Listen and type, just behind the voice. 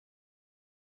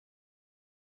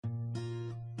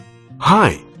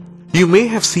Hi, you may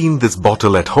have seen this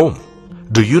bottle at home.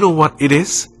 Do you know what it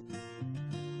is?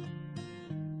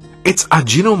 It's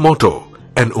AJI-NO-MOTO,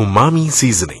 an umami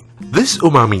seasoning. This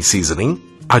umami seasoning,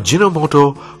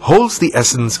 AJI-NO-MOTO, holds the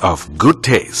essence of good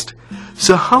taste.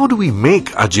 So how do we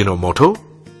make AJI-NO-MOTO?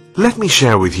 Let me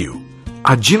share with you.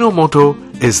 AJI-NO-MOTO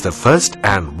is the first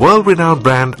and world-renowned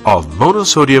brand of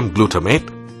monosodium glutamate,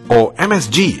 or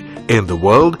MSG, in the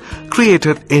world,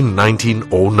 created in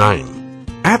 1909.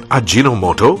 At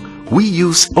AJI-NO-MOTO, we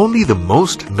use only the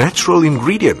most natural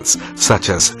ingredients such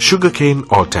as sugarcane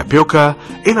or tapioca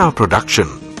in our production.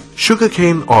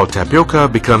 Sugarcane or tapioca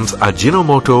becomes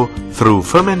AJI-NO-MOTO through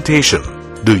fermentation.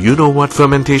 Do you know what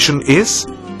fermentation is?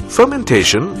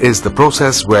 Fermentation is the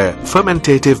process where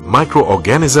fermentative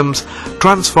microorganisms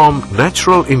transform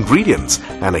natural ingredients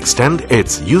and extend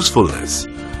its usefulness.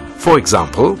 For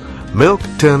example, milk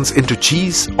turns into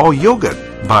cheese or yogurt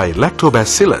by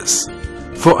lactobacillus.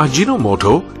 For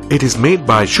AJI-NO-MOTO, it is made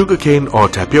by sugarcane or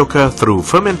tapioca through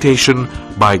fermentation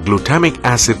by glutamic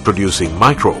acid producing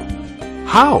microbe.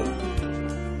 How?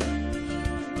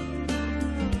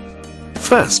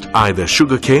 First, either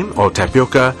sugarcane or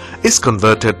tapioca is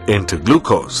converted into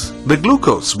glucose. The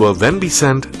glucose will then be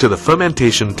sent to the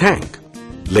fermentation tank.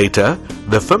 Later,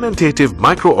 the fermentative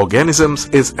microorganisms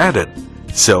is added.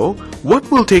 So, what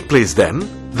will take place then?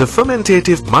 The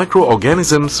fermentative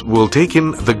microorganisms will take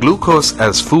in the glucose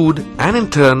as food and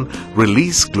in turn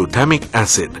release glutamic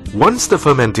acid. Once the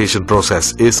fermentation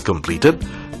process is completed,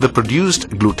 the produced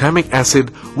glutamic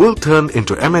acid will turn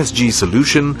into MSG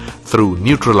solution through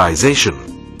neutralization.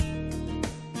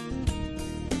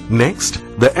 Next,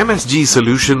 the MSG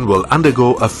solution will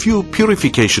undergo a few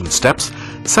purification steps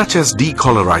such as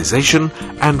decolorization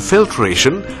and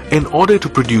filtration in order to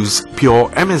produce pure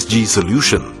MSG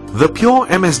solution. The pure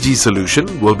MSG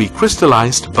solution will be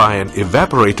crystallized by an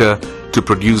evaporator to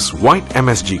produce white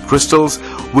MSG crystals,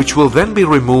 which will then be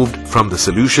removed from the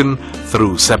solution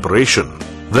through separation.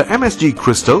 The MSG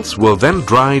crystals will then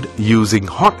dried using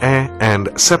hot air and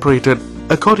separated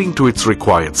according to its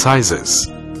required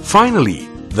sizes. Finally,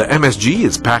 the MSG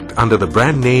is packed under the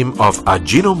brand name of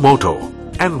AJI-NO-MOTO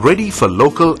and ready for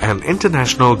local and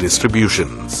international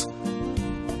distributions.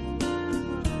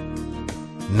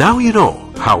 Now you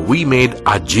know how we made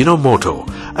AJI-NO-MOTO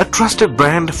a trusted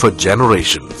brand for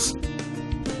generations.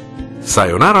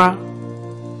 Sayonara!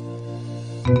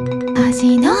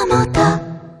 AJI-NO-MOTO